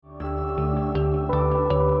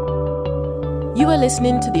You are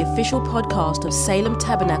listening to the official podcast of Salem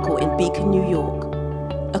Tabernacle in Beacon, New York,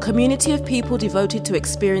 a community of people devoted to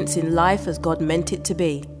experiencing life as God meant it to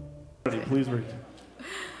be. Please read.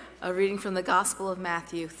 A reading from the Gospel of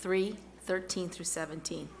Matthew 3:13 through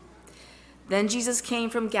 17. Then Jesus came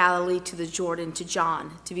from Galilee to the Jordan to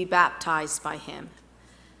John to be baptized by him.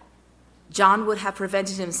 John would have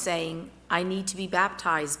prevented him, saying, "I need to be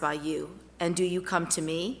baptized by you, and do you come to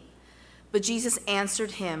me?" But Jesus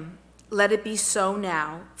answered him, "Let it be so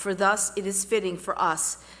now, for thus it is fitting for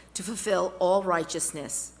us to fulfill all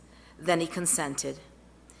righteousness." Then he consented.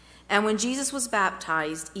 And when Jesus was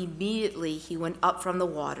baptized, immediately he went up from the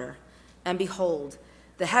water, and behold,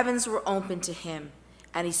 the heavens were opened to him,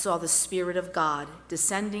 and he saw the Spirit of God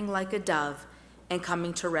descending like a dove and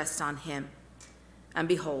coming to rest on him. And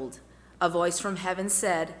behold, a voice from heaven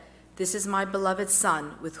said, "This is my beloved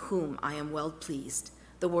Son, with whom I am well pleased."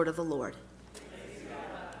 The word of the Lord.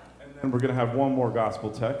 And then we're going to have one more gospel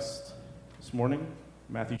text this morning,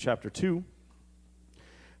 Matthew chapter 2.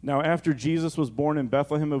 Now after Jesus was born in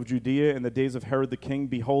Bethlehem of Judea in the days of Herod the king,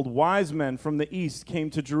 behold, wise men from the east came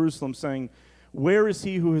to Jerusalem, saying, "Where is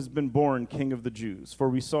he who has been born King of the Jews? For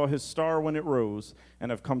we saw his star when it rose and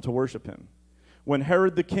have come to worship him." When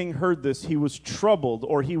Herod the king heard this, he was troubled,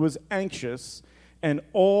 or he was anxious, and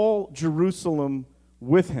all Jerusalem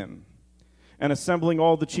with him. And assembling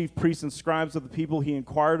all the chief priests and scribes of the people, he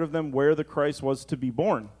inquired of them where the Christ was to be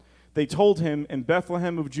born. They told him, "In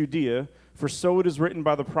Bethlehem of Judea, for so it is written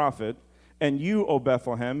by the prophet, and you, O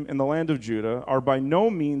Bethlehem, in the land of Judah, are by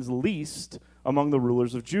no means least among the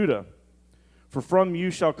rulers of Judah. For from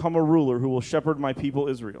you shall come a ruler who will shepherd my people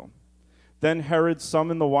Israel." Then Herod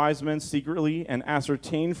summoned the wise men secretly and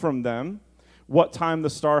ascertained from them what time the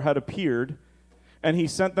star had appeared. And he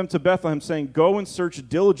sent them to Bethlehem, saying, "Go and search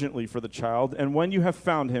diligently for the child, and when you have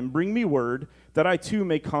found him, bring me word, that I too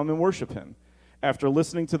may come and worship him." After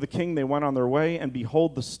listening to the king, they went on their way, and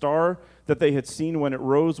behold, the star that they had seen when it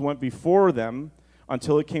rose went before them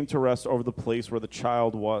until it came to rest over the place where the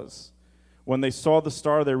child was. When they saw the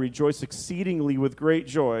star, they rejoiced exceedingly with great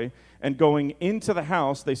joy, and going into the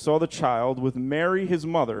house, they saw the child with Mary his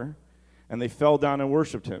mother, and they fell down and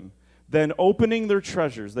worshipped him. Then opening their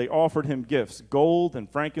treasures, they offered him gifts, gold and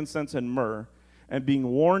frankincense and myrrh, and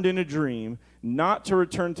being warned in a dream not to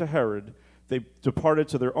return to Herod, they departed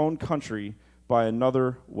to their own country by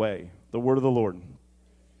another way. The word of the Lord.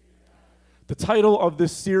 The title of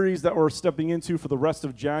this series that we're stepping into for the rest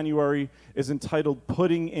of January is entitled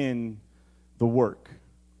Putting in the Work.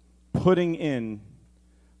 Putting in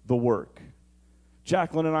the work.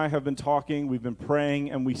 Jacqueline and I have been talking, we've been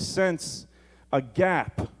praying, and we sense a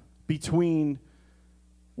gap between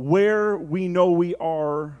where we know we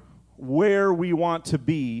are, where we want to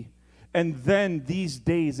be, and then these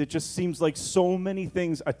days it just seems like so many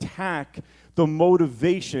things attack the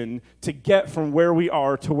motivation to get from where we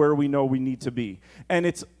are to where we know we need to be. And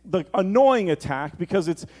it's the annoying attack because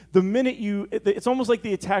it's the minute it's almost like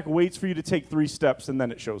the attack waits for you to take 3 steps and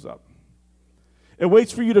then it shows up. It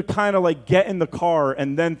waits for you to kind of like get in the car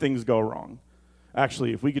and then things go wrong.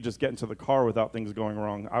 Actually, if we could just get into the car without things going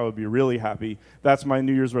wrong, I would be really happy. That's my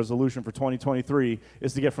New Year's resolution for 2023,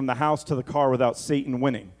 is to get from the house to the car without Satan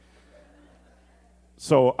winning.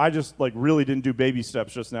 So I just really didn't do baby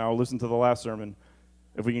steps just now. Listen to the last sermon.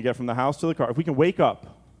 If we can get from the house to the car, if we can wake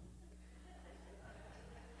up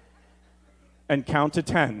and count to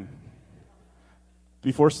 10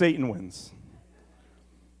 before Satan wins.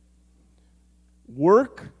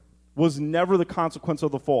 Work was never the consequence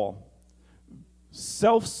of the fall.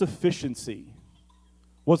 Self-sufficiency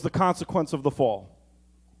was the consequence of the fall.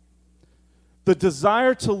 The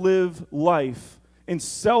desire to live life in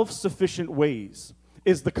self-sufficient ways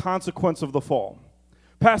is the consequence of the fall.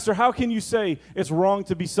 Pastor, how can you say it's wrong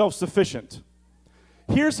to be self-sufficient?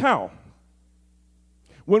 Here's how.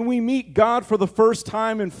 When we meet God for the first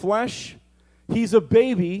time in flesh, he's a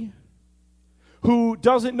baby who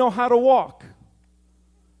doesn't know how to walk.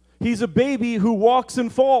 He's a baby who walks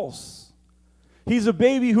and falls. He's a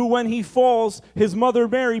baby who, when he falls, his mother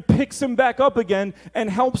Mary picks him back up again and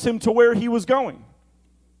helps him to where he was going.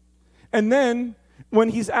 And then, when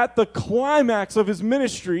he's at the climax of his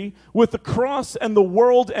ministry with the cross and the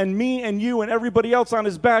world and me and you and everybody else on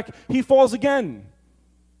his back, he falls again.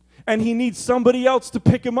 And he needs somebody else to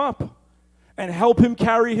pick him up and help him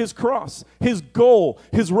carry his cross, his goal,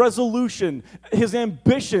 his resolution, his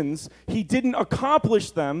ambitions. He didn't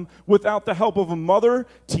accomplish them without the help of a mother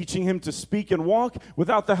teaching him to speak and walk,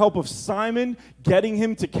 without the help of Simon getting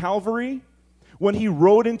him to Calvary. When he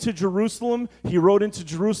rode into Jerusalem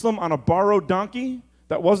on a borrowed donkey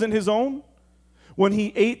that wasn't his own. When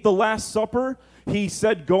he ate the Last Supper, he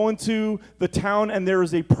said, go into the town and there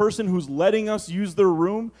is a person who's letting us use their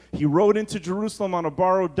room. He rode into Jerusalem on a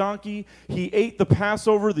borrowed donkey. He ate the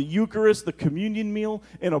Passover, the Eucharist, the communion meal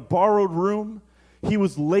in a borrowed room. He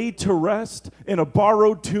was laid to rest in a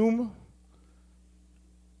borrowed tomb.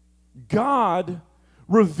 God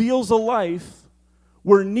reveals a life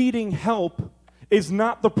where needing help is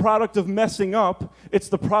not the product of messing up, it's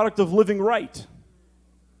the product of living right.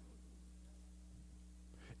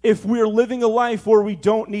 If we're living a life where we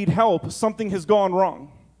don't need help, something has gone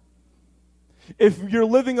wrong. If you're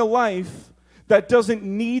living a life that doesn't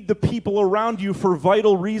need the people around you for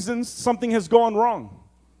vital reasons, something has gone wrong.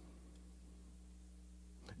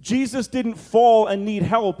 Jesus didn't fall and need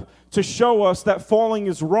help to show us that falling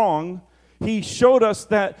is wrong. He showed us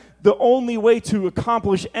that the only way to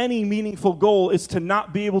accomplish any meaningful goal is to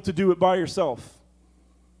not be able to do it by yourself.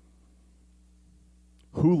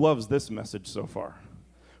 Who loves this message so far?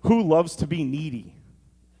 Who loves to be needy?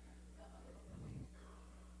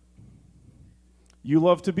 You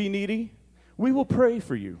love to be needy? We will pray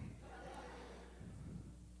for you.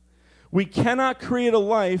 We cannot create a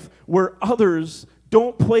life where others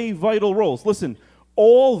don't play vital roles. Listen,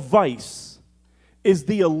 all vice is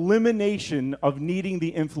the elimination of needing the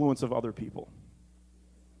influence of other people.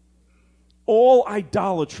 All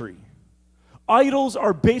idolatry. Idols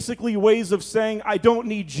are basically ways of saying, I don't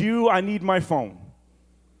need you, I need my phone.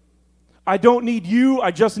 I don't need you,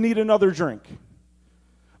 I just need another drink.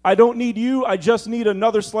 I don't need you, I just need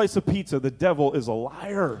another slice of pizza. The devil is a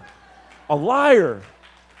liar. A liar.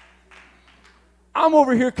 I'm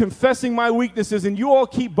over here confessing my weaknesses, and you all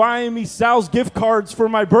keep buying me Sal's gift cards for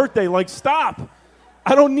my birthday. Like, stop.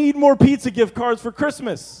 I don't need more pizza gift cards for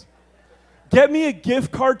Christmas. Get me a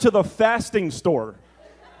gift card to the fasting store.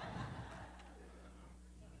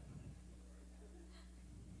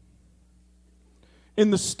 In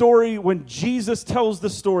the story, when Jesus tells the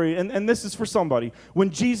story, and this is for somebody, when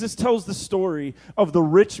Jesus tells the story of the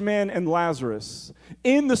rich man and Lazarus,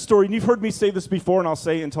 in the story, and you've heard me say this before, and I'll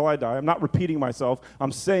say it until I die. I'm not repeating myself.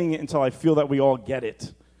 I'm saying it until I feel that we all get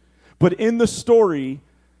it. But in the story,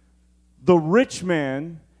 the rich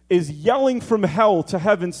man is yelling from hell to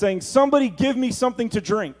heaven, saying, somebody give me something to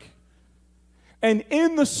drink. And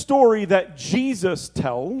in the story that Jesus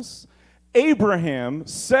tells, Abraham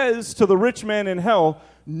says to the rich man in hell,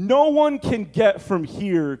 no one can get from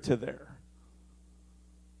here to there.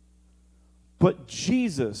 But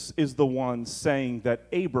Jesus is the one saying that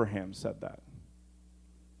Abraham said that.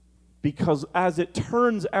 Because as it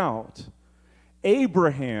turns out,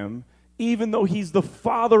 Abraham, even though he's the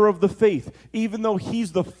father of the faith, even though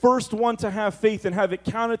he's the first one to have faith and have it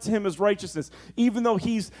counted to him as righteousness, even though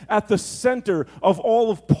he's at the center of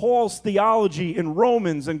all of Paul's theology in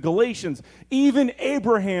Romans and Galatians, even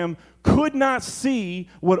Abraham could not see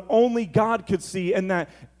what only God could see, and that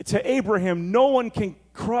to Abraham, no one can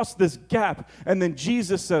cross this gap. And then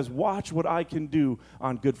Jesus says, watch what I can do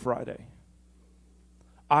on Good Friday.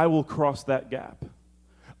 I will cross that gap.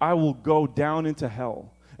 I will go down into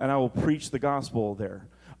hell, and I will preach the gospel there.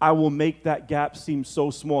 I will make that gap seem so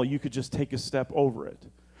small you could just take a step over it.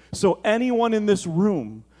 So anyone in this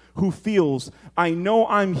room who feels, I know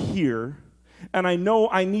I'm here, and I know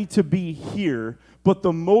I need to be here, but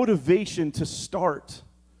the motivation to start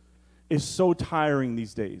is so tiring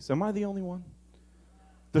these days. Am I the only one?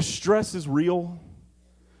 The stress is real.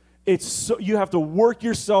 It's so, you have to work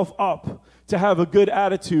yourself up to have a good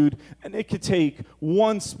attitude, and it could take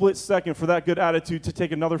one split second for that good attitude to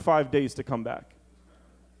take another 5 days to come back.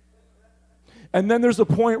 And then there's a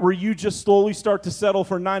point where you just slowly start to settle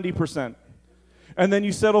for 90%. And then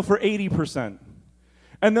you settle for 80%.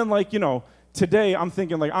 And then, today I'm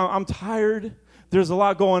thinking, I'm tired. There's a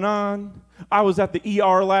lot going on. I was at the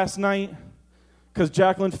ER last night because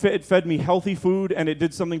Jacqueline fed me healthy food, and it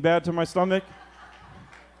did something bad to my stomach.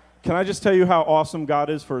 Can I just tell you how awesome God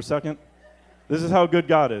is for a second? This is how good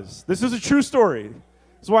God is. This is a true story.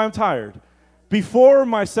 This is why I'm tired. Before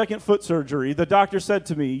my second foot surgery, the doctor said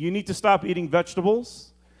to me, you need to stop eating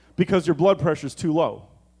vegetables because your blood pressure is too low.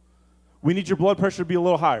 We need your blood pressure to be a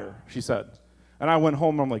little higher, she said. And I went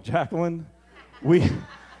home, and I'm like, Jacqueline, we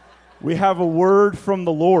have a word from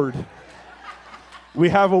the Lord. We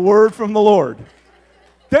have a word from the Lord.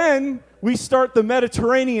 Then we start the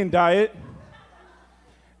Mediterranean diet,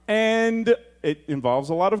 and it involves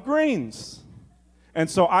a lot of grains. And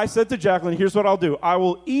so I said to Jacqueline, here's what I'll do. I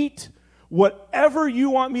will eat whatever you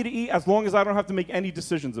want me to eat as long as I don't have to make any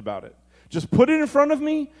decisions about it. Just put it in front of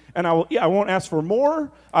me, and I won't ask for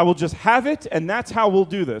more. I will just have it, and that's how we'll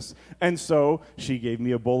do this. And so she gave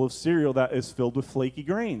me a bowl of cereal that is filled with flaky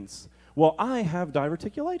grains. Well, I have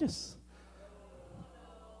diverticulitis.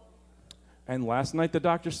 And last night the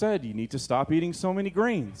doctor said, you need to stop eating so many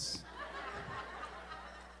grains.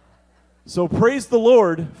 So praise the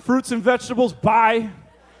Lord. Fruits and vegetables, bye.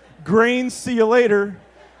 Grains, see you later.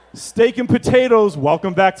 Steak and potatoes,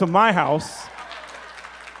 welcome back to my house.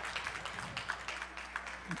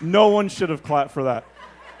 No one should have clapped for that.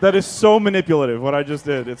 That is so manipulative, what I just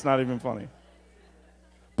did. It's not even funny.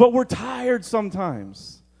 But we're tired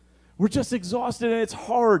sometimes. We're just exhausted, and it's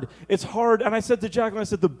hard. It's hard. And I said to Jacqueline, I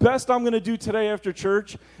said, the best I'm going to do today after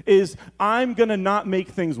church is I'm going to not make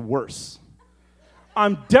things worse.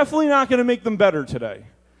 I'm definitely not going to make them better today.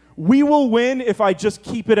 We will win if I just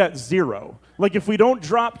keep it at 0. Like if we don't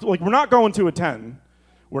drop, like we're not going to a 10.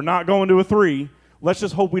 We're not going to a 3. Let's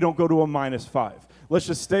just hope we don't go to a -5. Let's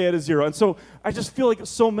just stay at a 0. And so I just feel like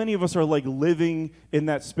so many of us are like living in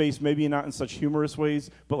that space, maybe not in such humorous ways,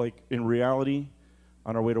 but like in reality,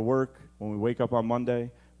 on our way to work, when we wake up on Monday,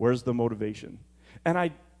 where's the motivation? And I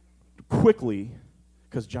quickly,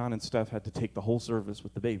 because John and Steph had to take the whole service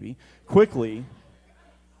with the baby, quickly,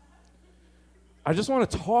 I just want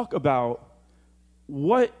to talk about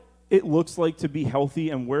what it looks like to be healthy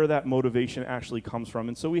and where that motivation actually comes from.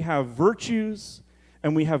 And so we have virtues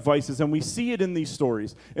and we have vices, and we see it in these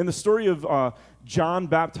stories. In the story of John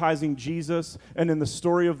baptizing Jesus, and in the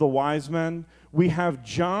story of the wise men, we have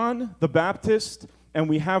John the Baptist, and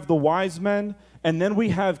we have the wise men, and then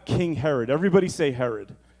we have King Herod. Everybody say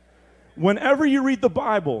Herod. Whenever you read the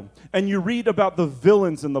Bible, and you read about the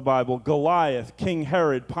villains in the Bible, Goliath, King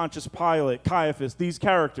Herod, Pontius Pilate, Caiaphas, these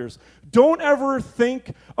characters, don't ever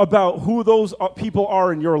think about who those people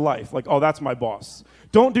are in your life. Like, oh, that's my boss.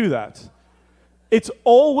 Don't do that. It's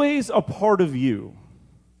always a part of you.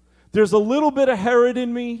 There's a little bit of Herod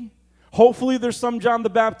in me. Hopefully there's some John the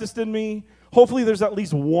Baptist in me. Hopefully there's at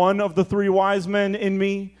least one of the 3 wise men in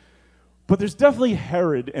me. But there's definitely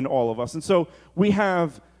Herod in all of us. And so we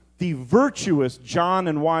have the virtuous John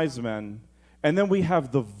and wise men, and then we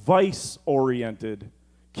have the vice-oriented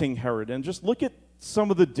King Herod. And just look at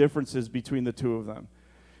some of the differences between the two of them.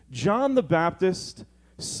 John the Baptist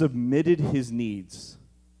submitted his needs,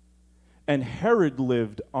 and Herod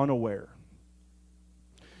lived unaware.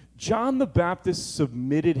 John the Baptist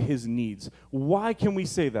submitted his needs. Why can we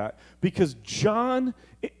say that? Because John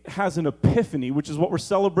has an epiphany, which is what we're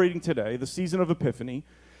celebrating today, the season of Epiphany.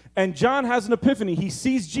 And John has an epiphany. He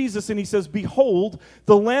sees Jesus and he says, behold,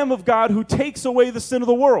 the Lamb of God who takes away the sin of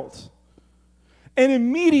the world. And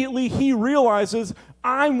immediately he realizes,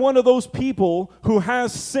 I'm one of those people who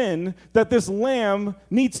has sin that this Lamb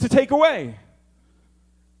needs to take away.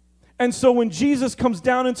 And so when Jesus comes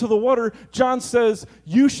down into the water, John says,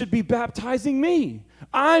 you should be baptizing me.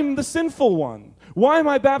 I'm the sinful one. Why am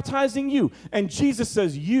I baptizing you? And Jesus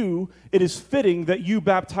says, it is fitting that you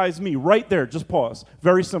baptize me. Right there, just pause.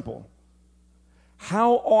 Very simple.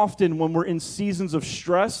 How often when we're in seasons of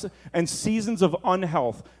stress and seasons of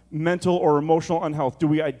unhealth, mental or emotional unhealth, do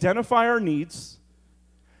we identify our needs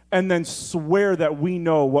and then swear that we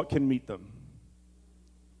know what can meet them?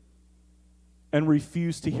 And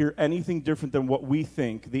refuse to hear anything different than what we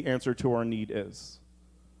think the answer to our need is.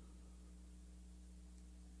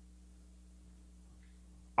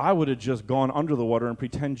 I would have just gone under the water and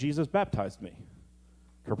pretend Jesus baptized me.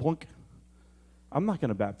 Kerplunk. I'm not going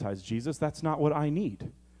to baptize Jesus. That's not what I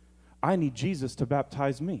need. I need Jesus to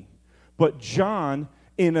baptize me. But John,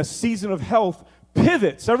 in a season of health,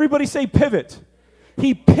 pivots. Everybody say pivot.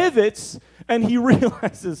 He pivots and he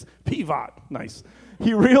realizes, pivot, nice.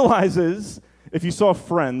 He realizes, if you saw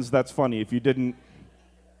Friends, that's funny. If you didn't,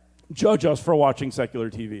 judge us for watching secular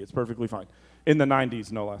TV. It's perfectly fine. In the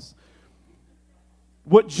 90s, no less.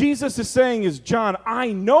 What Jesus is saying is, John,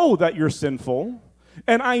 I know that you're sinful,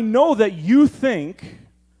 and I know that you think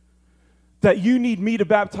that you need me to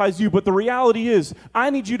baptize you, but the reality is, I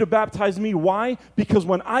need you to baptize me. Why? Because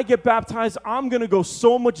when I get baptized, I'm going to go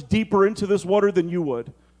so much deeper into this water than you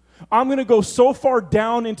would. I'm going to go so far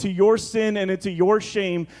down into your sin and into your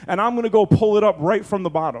shame, and I'm going to go pull it up right from the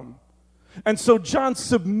bottom. And so John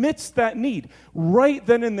submits that need. Right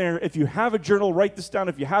then and there, if you have a journal, write this down.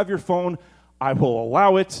 If you have your phone, I will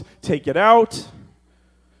allow it. Take it out.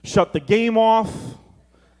 Shut the game off.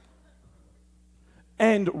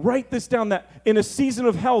 And write this down, that in a season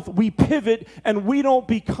of health, we pivot and we don't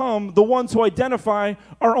become the ones who identify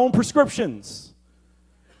our own prescriptions.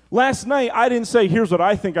 Last night, I didn't say, here's what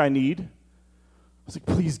I think I need. I was like,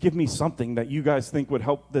 please give me something that you guys think would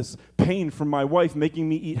help this pain from my wife making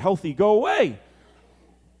me eat healthy go away.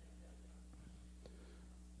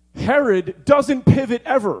 Herod doesn't pivot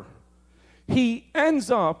ever. He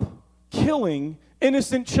ends up killing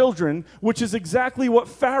innocent children, which is exactly what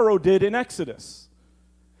Pharaoh did in Exodus.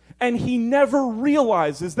 and he never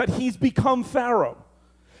realizes that he's become Pharaoh.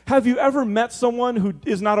 Have you ever met someone who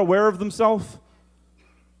is not aware of themselves?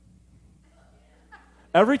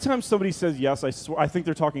 Every time somebody says yes, I think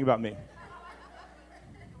they're talking about me.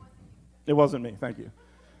 It wasn't me, thank you.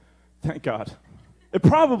 Thank God. It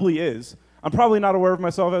probably is. I'm probably not aware of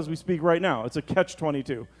myself as we speak right now. It's a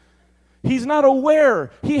catch-22. He's not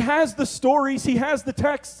aware. He has the stories, he has the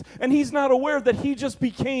texts, and he's not aware that he just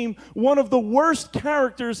became one of the worst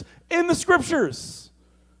characters in the scriptures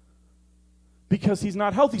because he's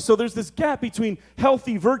not healthy. So there's this gap between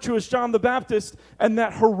healthy, virtuous John the Baptist and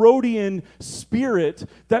that Herodian spirit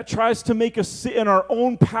that tries to make us sit in our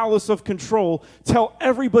own palace of control, tell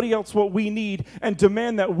everybody else what we need, and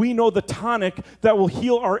demand that we know the tonic that will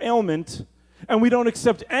heal our ailment, and we don't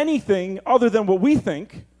accept anything other than what we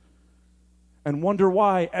think, and wonder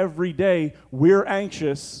why every day we're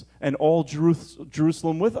anxious and all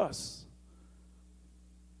Jerusalem with us.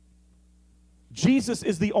 Jesus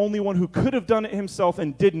is the only one who could have done it himself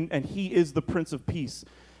and didn't, and he is the Prince of Peace.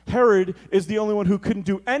 Herod is the only one who couldn't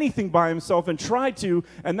do anything by himself and tried to,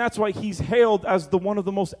 and that's why he's hailed as one of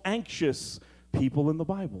the most anxious people in the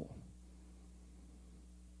Bible.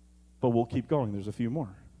 But we'll keep going. There's a few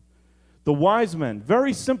more. The wise men,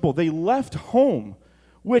 very simple. They left home,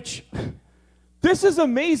 which... This is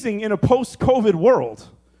amazing in a post-COVID world.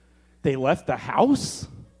 They left the house.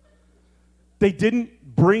 They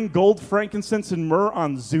didn't bring gold, frankincense, and myrrh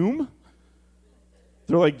on Zoom.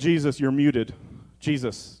 They're like, Jesus, you're muted.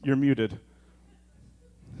 Jesus, you're muted.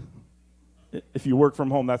 If you work from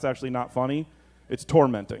home, that's actually not funny. It's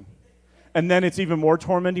tormenting. And then it's even more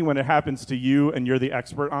tormenting when it happens to you and you're the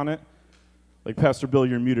expert on it. Like, Pastor Bill,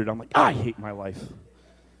 you're muted. I'm like, I hate my life.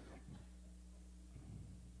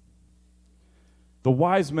 The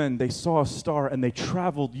wise men, they saw a star and they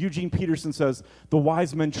traveled. Eugene Peterson says, the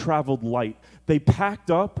wise men traveled light. They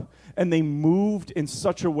packed up and they moved in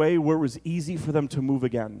such a way where it was easy for them to move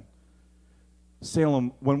again.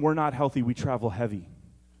 Salem, when we're not healthy, we travel heavy.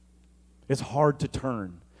 It's hard to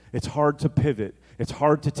turn. It's hard to pivot. It's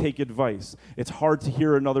hard to take advice. It's hard to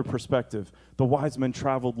hear another perspective. The wise men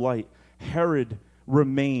traveled light. Herod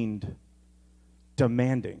remained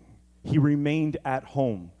demanding. He remained at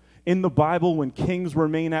home. In the Bible, when kings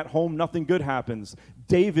remain at home, nothing good happens.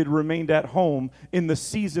 David remained at home in the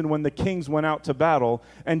season when the kings went out to battle,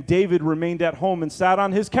 and David remained at home and sat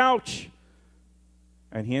on his couch.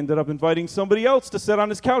 And he ended up inviting somebody else to sit on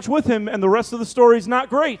his couch with him, and the rest of the story is not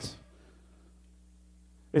great.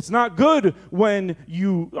 It's not good when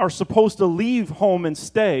you are supposed to leave home and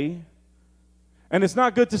stay, and it's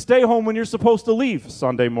not good to stay home when you're supposed to leave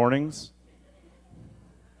Sunday mornings.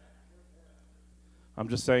 I'm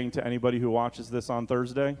just saying to anybody who watches this on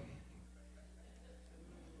Thursday,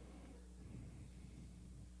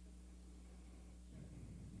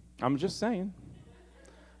 I'm just saying,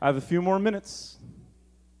 I have a few more minutes.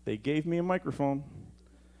 They gave me a microphone.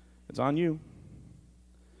 It's on you.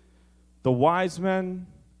 The wise men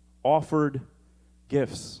offered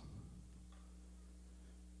gifts,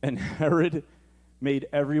 and Herod made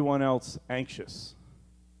everyone else anxious.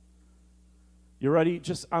 You ready?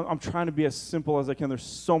 I'm trying to be as simple as I can. There's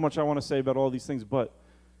so much I want to say about all these things, but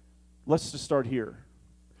let's just start here.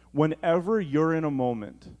 Whenever you're in a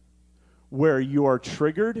moment where you are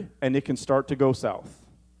triggered and it can start to go south,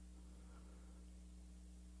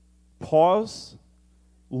 pause,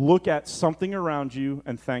 look at something around you,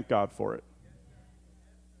 and thank God for it.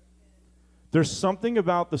 There's something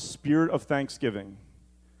about the spirit of thanksgiving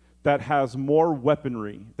that has more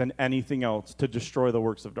weaponry than anything else to destroy the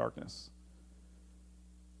works of darkness.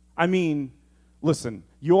 I mean, listen,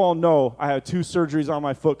 you all know I had 2 surgeries on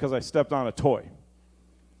my foot because I stepped on a toy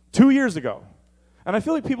 2 years ago. And I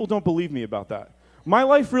feel like people don't believe me about that. My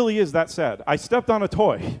life really is that sad. I stepped on a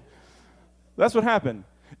toy. That's what happened.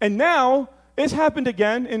 And now it's happened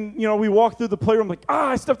again. And, we walk through the playroom like,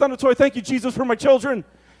 I stepped on a toy. Thank you, Jesus, for my children.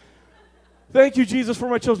 Thank you, Jesus, for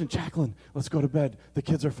my children. Jacqueline, let's go to bed. The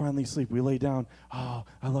kids are finally asleep. We lay down. Oh,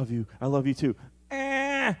 I love you. I love you too.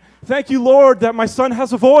 Thank you, Lord, that my son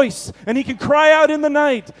has a voice and he can cry out in the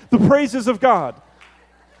night the praises of God.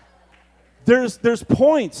 There's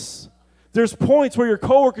points. There's points where your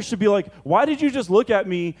coworker should be like, why did you just look at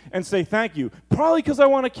me and say thank you? Probably because I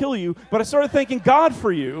want to kill you, but I started thanking God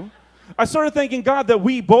for you. I started thanking God that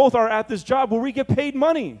we both are at this job where we get paid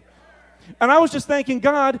money. And I was just thanking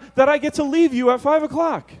God that I get to leave you at 5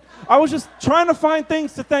 o'clock. I was just trying to find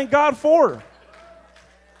things to thank God for.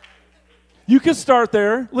 You can start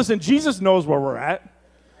there. Listen, Jesus knows where we're at.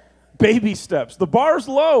 Baby steps. The bar's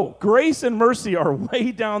low. Grace and mercy are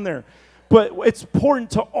way down there. But it's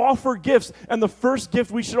important to offer gifts, and the first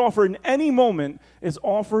gift we should offer in any moment is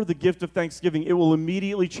offer the gift of thanksgiving. It will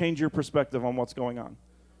immediately change your perspective on what's going on.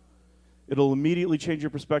 It'll immediately change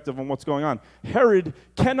your perspective on what's going on. Herod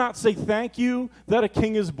cannot say thank you that a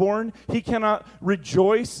king is born. He cannot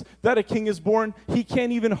rejoice that a king is born. He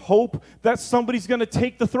can't even hope that somebody's going to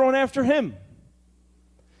take the throne after him.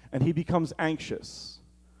 And he becomes anxious.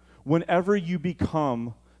 Whenever you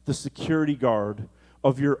become the security guard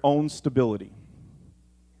of your own stability,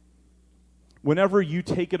 whenever you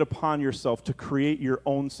take it upon yourself to create your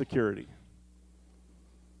own security,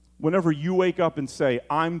 whenever you wake up and say,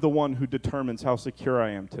 I'm the one who determines how secure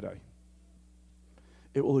I am today,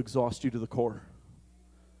 it will exhaust you to the core.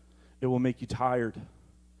 It will make you tired.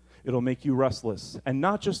 It'll make you restless. And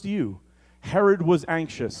not just you. Herod was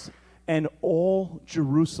anxious, and all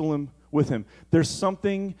Jerusalem with him. There's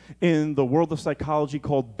something in the world of psychology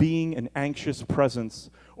called being an anxious presence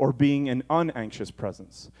or being an unanxious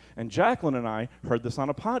presence. And Jacqueline and I heard this on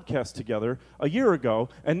a podcast together a year ago,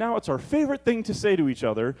 and now it's our favorite thing to say to each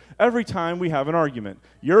other every time we have an argument.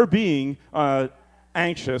 You're being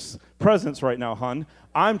anxious presence right now, hon.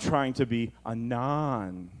 I'm trying to be a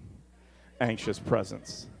non-anxious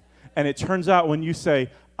presence. And it turns out when you say,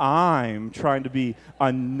 I'm trying to be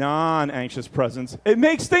a non-anxious presence, it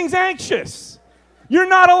makes things anxious. You're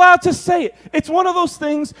not allowed to say it. It's one of those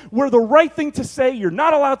things where the right thing to say, you're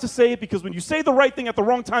not allowed to say it because when you say the right thing at the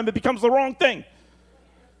wrong time, it becomes the wrong thing.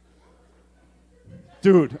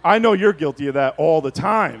 Dude, I know you're guilty of that all the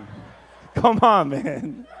time. Come on,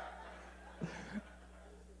 man.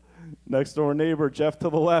 Next door neighbor, Jeff to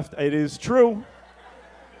the left. It is true.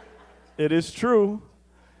 It is true.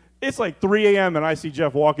 It's like 3 a.m. and I see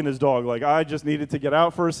Jeff walking his dog. Like, I just needed to get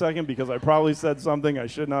out for a second because I probably said something I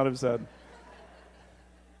should not have said.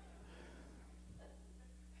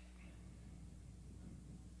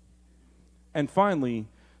 And finally,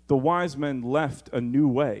 the wise men left a new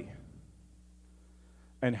way,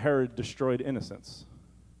 and Herod destroyed innocence.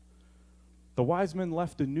 The wise men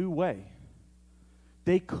left a new way.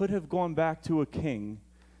 They could have gone back to a king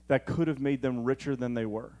that could have made them richer than they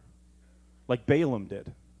were, like Balaam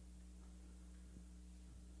did.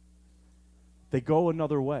 They go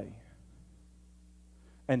another way.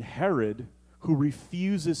 And Herod, who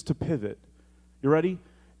refuses to pivot, you ready?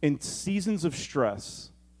 In seasons of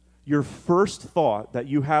stress, your first thought that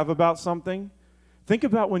you have about something, think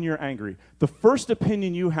about when you're angry. The first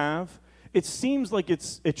opinion you have, it seems like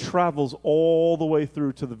it travels all the way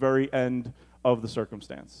through to the very end of the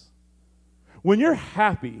circumstance. When you're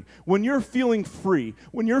happy, when you're feeling free,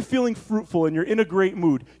 when you're feeling fruitful and you're in a great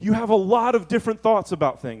mood, you have a lot of different thoughts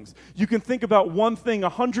about things. You can think about one thing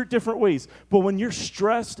 100 different ways, but when you're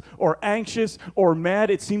stressed or anxious or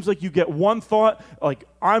mad, it seems like you get one thought, like,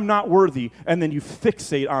 I'm not worthy, and then you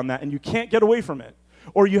fixate on that and you can't get away from it.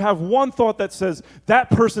 Or you have one thought that says, that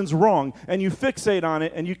person's wrong, and you fixate on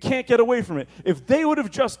it, and you can't get away from it. If they would have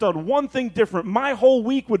just done one thing different, my whole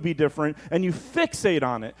week would be different, and you fixate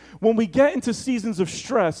on it. When we get into seasons of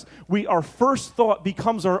stress, our first thought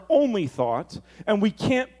becomes our only thought, and we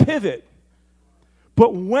can't pivot.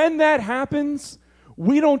 But when that happens,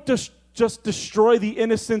 we don't just destroy the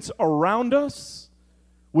innocence around us,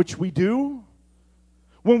 which we do.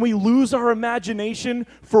 When we lose our imagination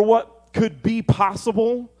for what could be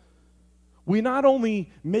possible, we not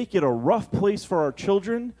only make it a rough place for our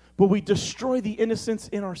children, but we destroy the innocence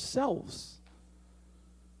in ourselves.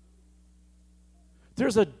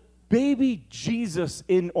 There's a baby Jesus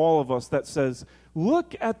in all of us that says,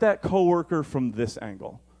 look at that coworker from this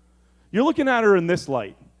angle. You're looking at her in this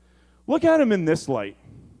light. Look at him in this light.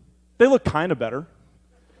 They look kind of better,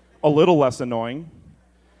 a little less annoying.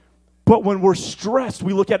 But when we're stressed,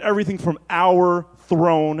 we look at everything from our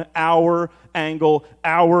throne, our angle,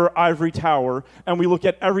 our ivory tower, and we look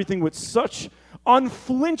at everything with such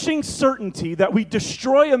unflinching certainty that we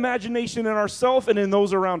destroy imagination in ourselves and in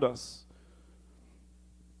those around us.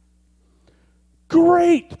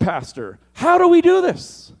 Great, Pastor. How do we do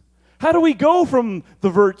this? How do we go from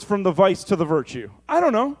the vice to the virtue? I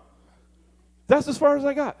don't know. That's as far as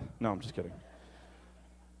I got. No, I'm just kidding.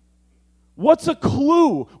 What's a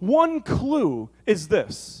clue? One clue is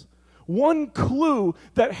this. One clue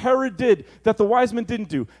that Herod did that the wise men didn't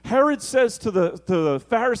do. Herod says to the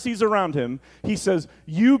Pharisees around him, he says,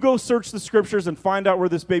 you go search the scriptures and find out where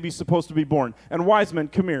this baby's supposed to be born. And wise men,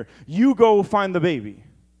 come here. You go find the baby.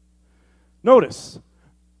 Notice,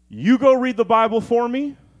 you go read the Bible for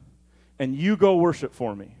me, and you go worship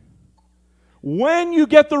for me. When you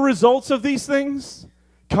get the results of these things,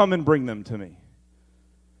 come and bring them to me.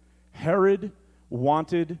 Herod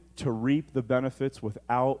wanted to reap the benefits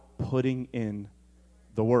without putting in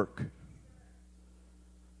the work.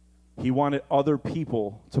 He wanted other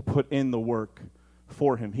people to put in the work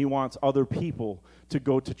for him. He wants other people to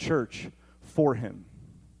go to church for him.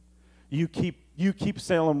 You keep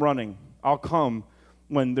Salem running. I'll come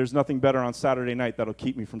when there's nothing better on Saturday night that'll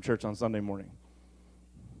keep me from church on Sunday morning.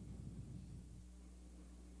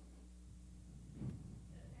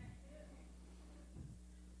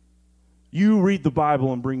 You read the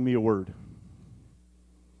Bible and bring me a word,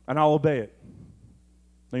 and I'll obey it.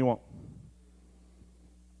 No, you won't.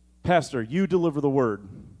 Pastor, you deliver the word,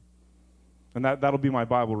 and that'll be my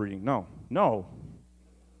Bible reading. No.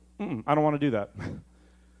 I don't want to do that.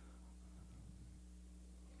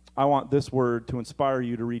 I want this word to inspire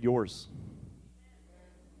you to read yours.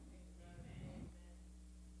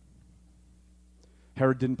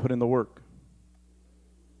 Herod didn't put in the work.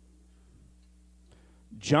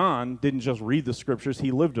 John didn't just read the scriptures,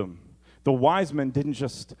 he lived them. The wise men didn't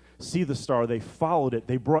just see the star, they followed it.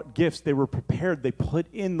 They brought gifts, they were prepared, they put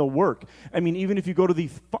in the work. I mean, even if you go to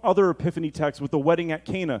the other Epiphany text with the wedding at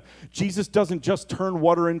Cana, Jesus doesn't just turn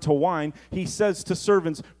water into wine. He says to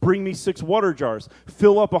servants, bring me 6 water jars,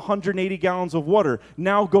 fill up 180 gallons of water,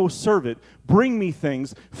 now go serve it. Bring me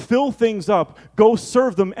things, fill things up, go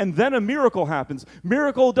serve them, and then a miracle happens.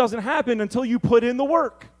 Miracle doesn't happen until you put in the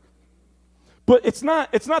work. But it's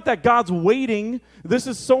not that God's waiting. This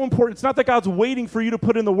is so important. It's not that God's waiting for you to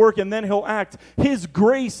put in the work and then he'll act. His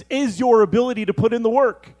grace is your ability to put in the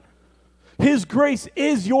work. His grace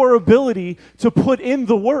is your ability to put in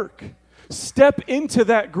the work. Step into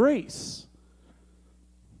that grace.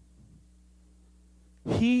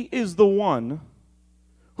 He is the one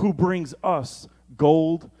who brings us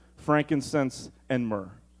gold, frankincense, and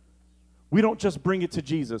myrrh. We don't just bring it to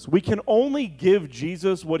Jesus. We can only give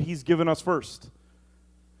Jesus what he's given us first.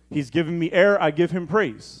 He's given me air, I give him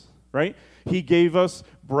praise, right? He gave us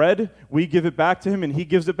bread, we give it back to him, and he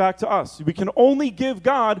gives it back to us. We can only give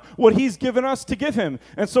God what he's given us to give him.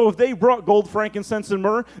 And so if they brought gold, frankincense, and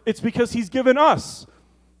myrrh, it's because he's given us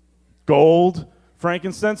gold,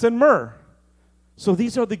 frankincense, and myrrh. So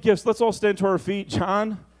these are the gifts. Let's all stand to our feet.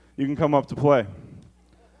 John, you can come up to play.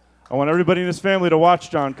 I want everybody in his family to watch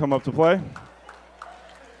John come up to play.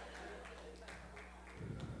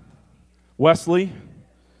 Wesley,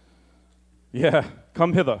 yeah,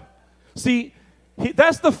 come hither. See,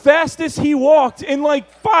 that's the fastest he walked in like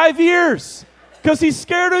 5 years because he's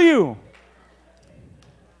scared of you.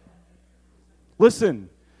 Listen,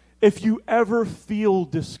 if you ever feel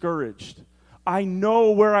discouraged, I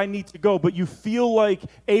know where I need to go, but you feel like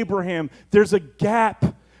Abraham, there's a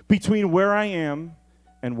gap between where I am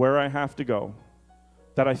and where I have to go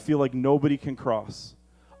that I feel like nobody can cross.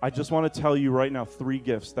 I just want to tell you right now 3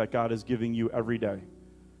 gifts that God is giving you every day.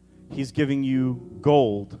 He's giving you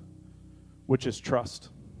gold, which is trust.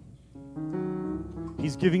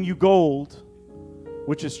 He's giving you gold,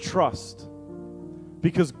 which is trust.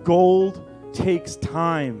 Because gold takes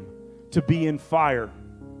time to be in fire.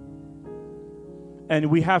 And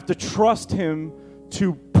we have to trust him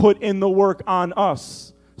to put in the work on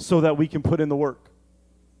us so that we can put in the work.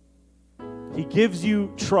 He gives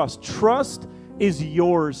you trust. Trust is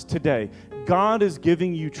yours today. God is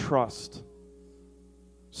giving you trust.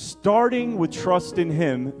 Starting with trust in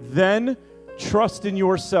him, then trust in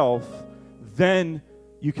yourself, then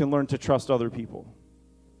you can learn to trust other people.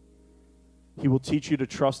 He will teach you to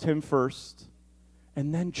trust him first,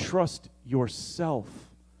 and then trust yourself.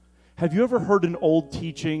 Have you ever heard an old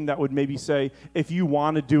teaching that would maybe say, if you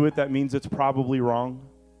want to do it, that means it's probably wrong?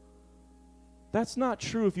 That's not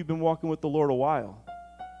true if you've been walking with the Lord a while.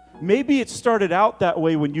 Maybe it started out that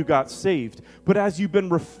way when you got saved, but as you've been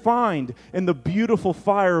refined in the beautiful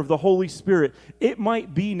fire of the Holy Spirit, it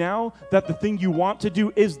might be now that the thing you want to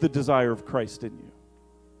do is the desire of Christ in you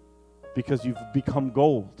because you've become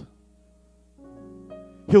gold.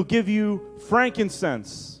 He'll give you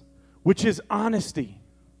frankincense, which is honesty.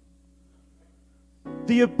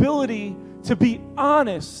 The ability to be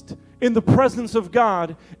honest in the presence of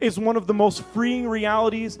God is one of the most freeing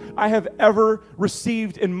realities I have ever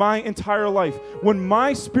received in my entire life. When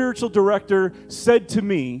my spiritual director said to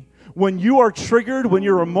me, when you are triggered, when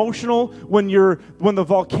you're emotional, when the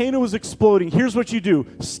volcano is exploding, here's what you do.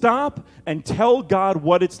 Stop and tell God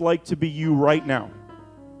what it's like to be you right now.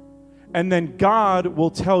 And then God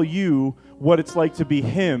will tell you what it's like to be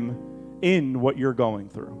him in what you're going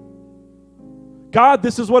through. God,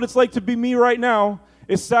 this is what it's like to be me right now.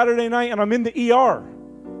 It's Saturday night and I'm in the ER.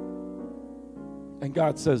 And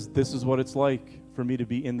God says, this is what it's like for me to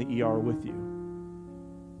be in the ER with you.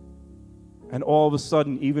 And all of a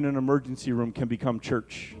sudden, even an emergency room can become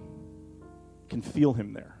church. You can feel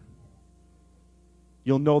him there.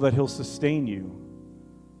 You'll know that he'll sustain you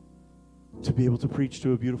to be able to preach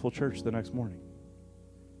to a beautiful church the next morning.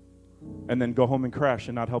 And then go home and crash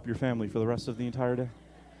and not help your family for the rest of the entire day.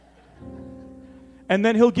 And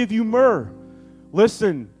then he'll give you myrrh.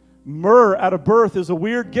 Listen, myrrh at a birth is a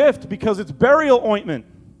weird gift because it's burial ointment.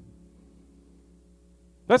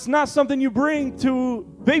 That's not something you bring to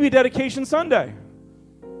baby dedication Sunday.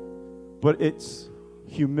 But it's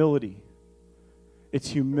humility. It's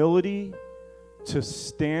humility to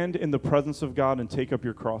stand in the presence of God and take up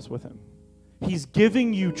your cross with him. He's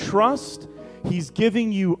giving you trust, he's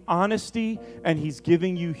giving you honesty, and he's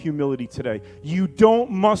giving you humility today. You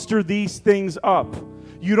don't muster these things up.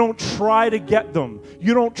 You don't try to get them.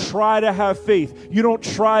 You don't try to have faith. You don't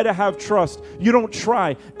try to have trust. You don't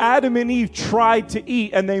try. Adam and Eve tried to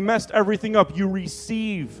eat and they messed everything up. You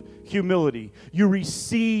receive humility. You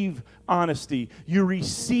receive honesty. You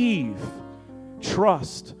receive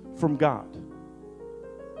trust from God.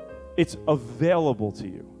 It's available to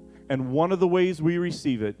you. And one of the ways we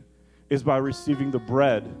receive it is by receiving the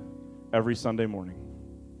bread every Sunday morning.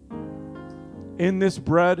 In this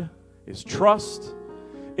bread is trust.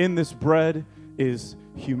 In this bread is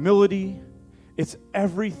humility. It's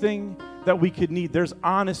everything that we could need. There's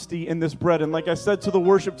honesty in this bread. And like I said to the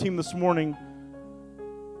worship team this morning,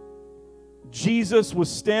 Jesus was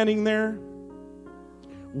standing there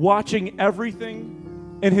watching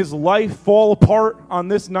everything in his life fall apart on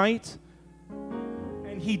this night.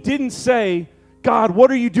 And he didn't say, God, what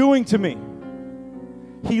are you doing to me?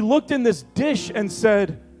 He looked in this dish and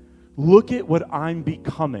said, look at what I'm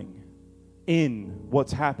becoming in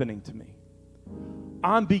what's happening to me.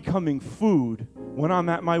 I'm becoming food when I'm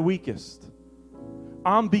at my weakest.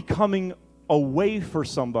 I'm becoming a way for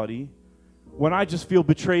somebody when I just feel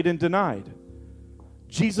betrayed and denied.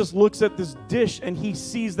 Jesus looks at this dish and he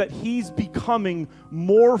sees that he's becoming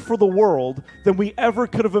more for the world than we ever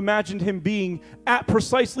could have imagined him being at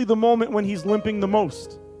precisely the moment when he's limping the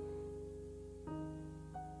most.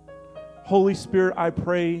 Holy Spirit, I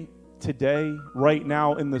pray today, right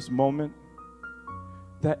now in this moment,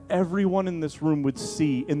 that everyone in this room would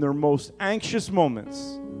see in their most anxious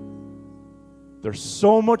moments, there's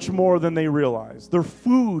so much more than they realize. They're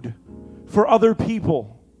food for other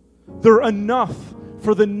people. They're enough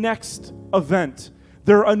for the next event.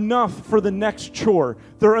 They're enough for the next chore.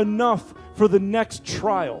 They're enough for the next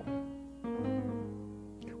trial.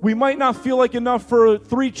 We might not feel like enough for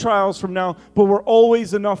 3 trials from now, but we're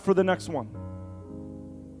always enough for the next one.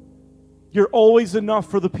 You're always enough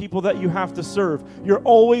for the people that you have to serve. You're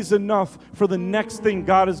always enough for the next thing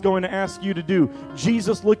God is going to ask you to do.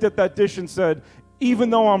 Jesus looked at that dish and said, even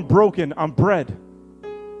though I'm broken, I'm bread.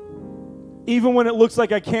 Even when it looks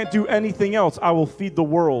like I can't do anything else, I will feed the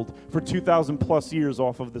world for 2,000 plus years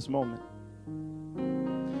off of this moment.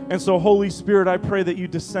 And so, Holy Spirit, I pray that you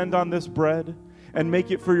descend on this bread and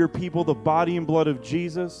make it for your people the body and blood of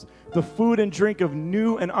Jesus, the food and drink of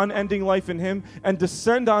new and unending life in him, and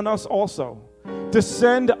descend on us also.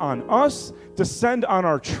 Descend on us, descend on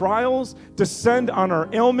our trials, descend on our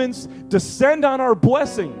ailments, descend on our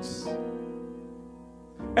blessings,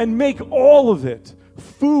 and make all of it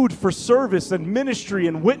food for service and ministry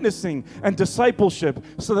and witnessing and discipleship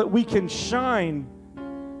so that we can shine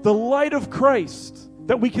the light of Christ,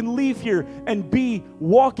 that we can leave here and be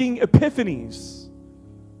walking epiphanies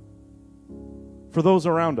for those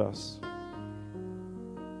around us.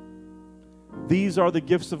 These are the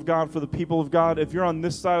gifts of God for the people of God. If you're on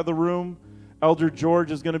this side of the room, Elder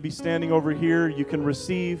George is going to be standing over here. You can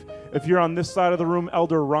receive. If you're on this side of the room,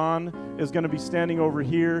 Elder Ron is going to be standing over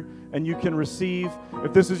here, and you can receive.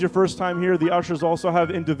 If this is your first time here, the ushers also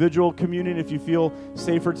have individual communion if you feel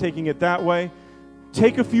safer taking it that way.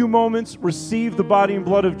 Take a few moments, receive the body and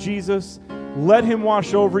blood of Jesus, let him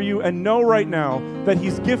wash over you, and know right now that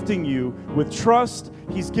he's gifting you with trust,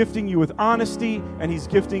 he's gifting you with honesty, and he's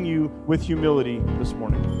gifting you with humility this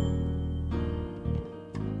morning.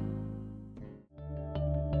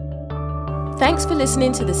 Thanks for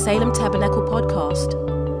listening to the Salem Tabernacle podcast.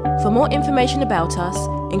 For more information about us,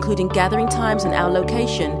 including gathering times and our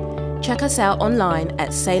location, check us out online at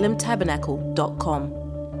salemtabernacle.com.